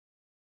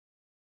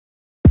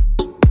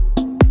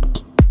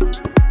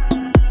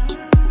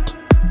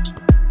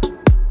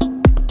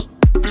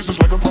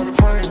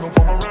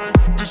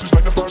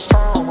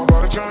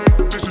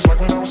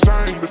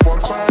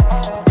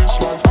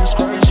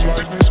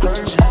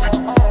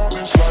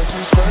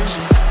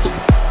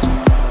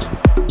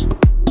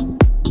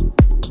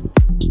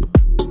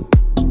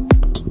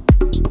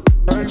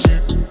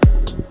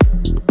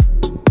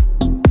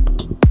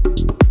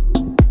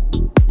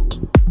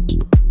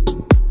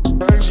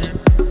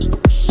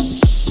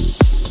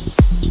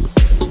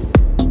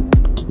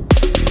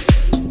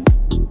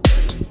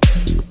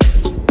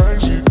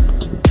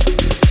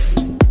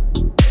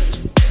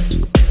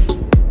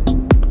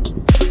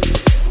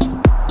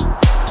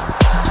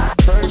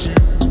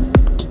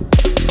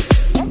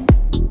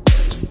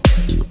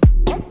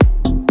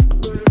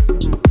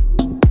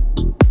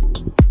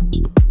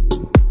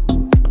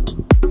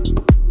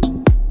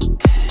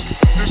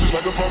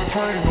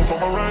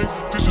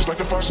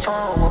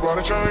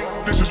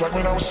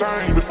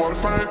before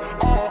the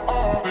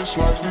fame. This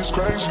life is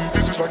crazy.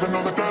 This is like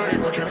another day,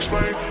 I can't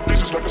explain.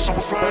 This is like a summer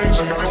flame. This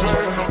is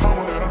like another, I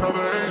won't let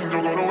another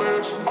angel go to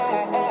waste.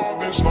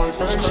 This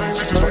life is crazy.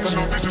 This is like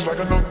another, this is like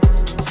another.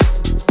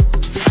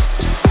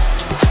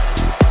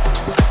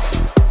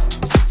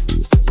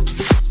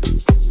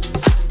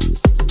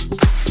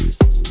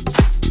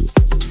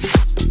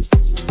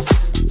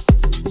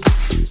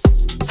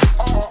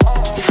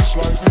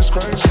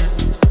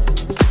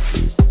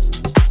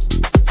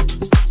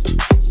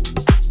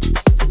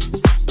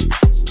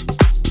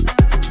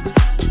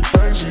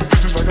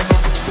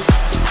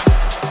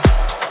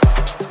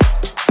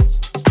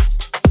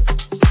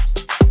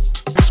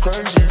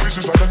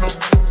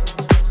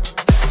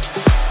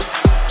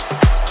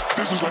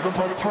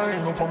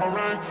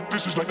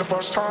 This is like the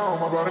first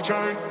time I bought a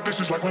chain. This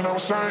is like when I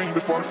was sane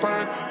before the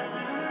fame.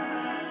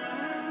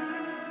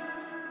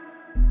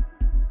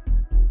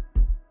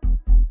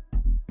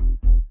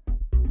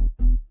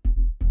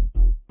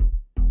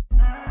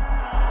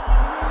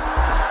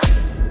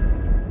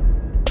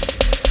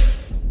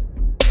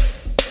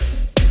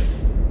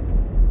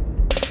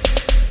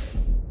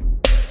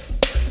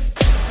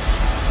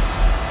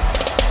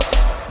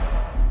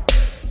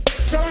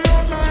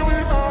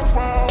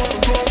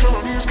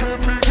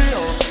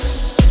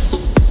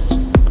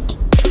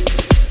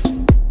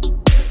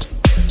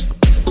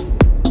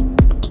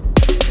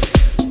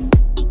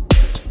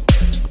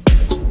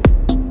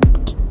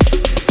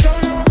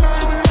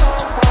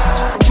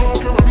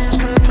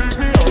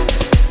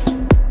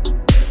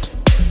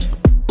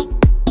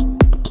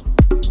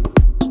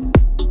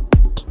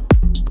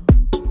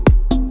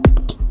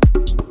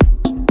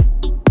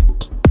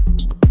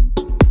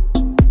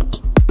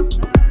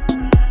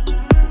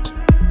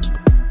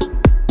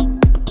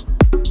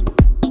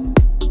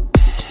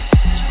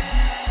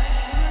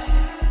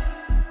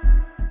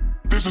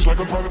 This is like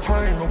a private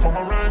plane upon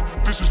my rain.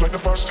 This is like the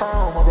first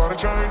time I bought a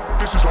chain.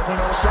 This is like when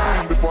I was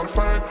sane before the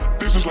fame.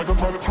 This is like a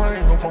private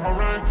plane upon my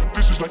rain.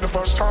 This is like the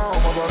first time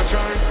I bought a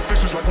chain.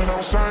 This is like when I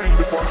was sane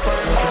before the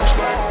fame. I can't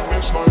explain,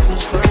 this life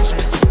is crazy.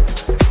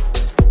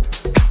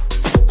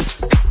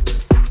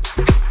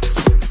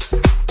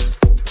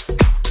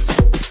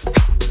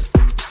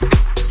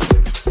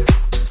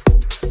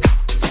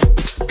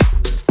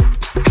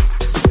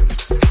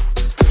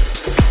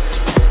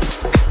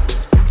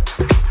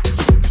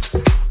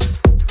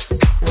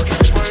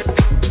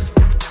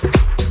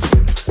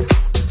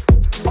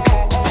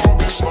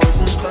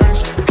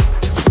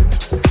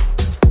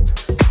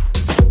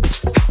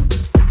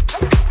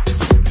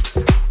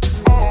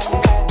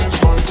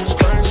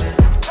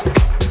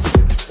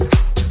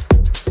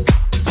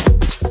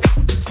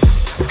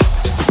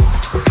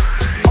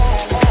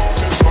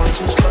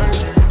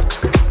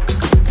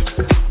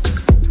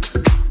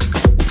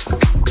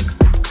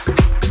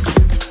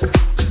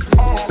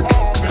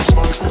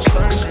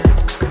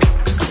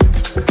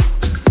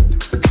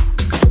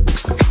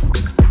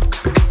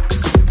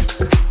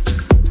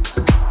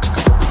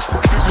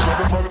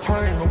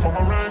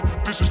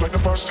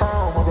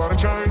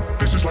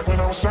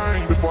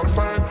 Before the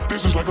fame,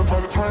 this is like a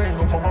private plane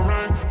upon my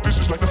rain. This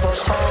is like the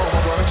first time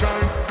I got a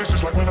chain. This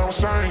is like when I was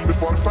sane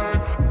before the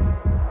fame.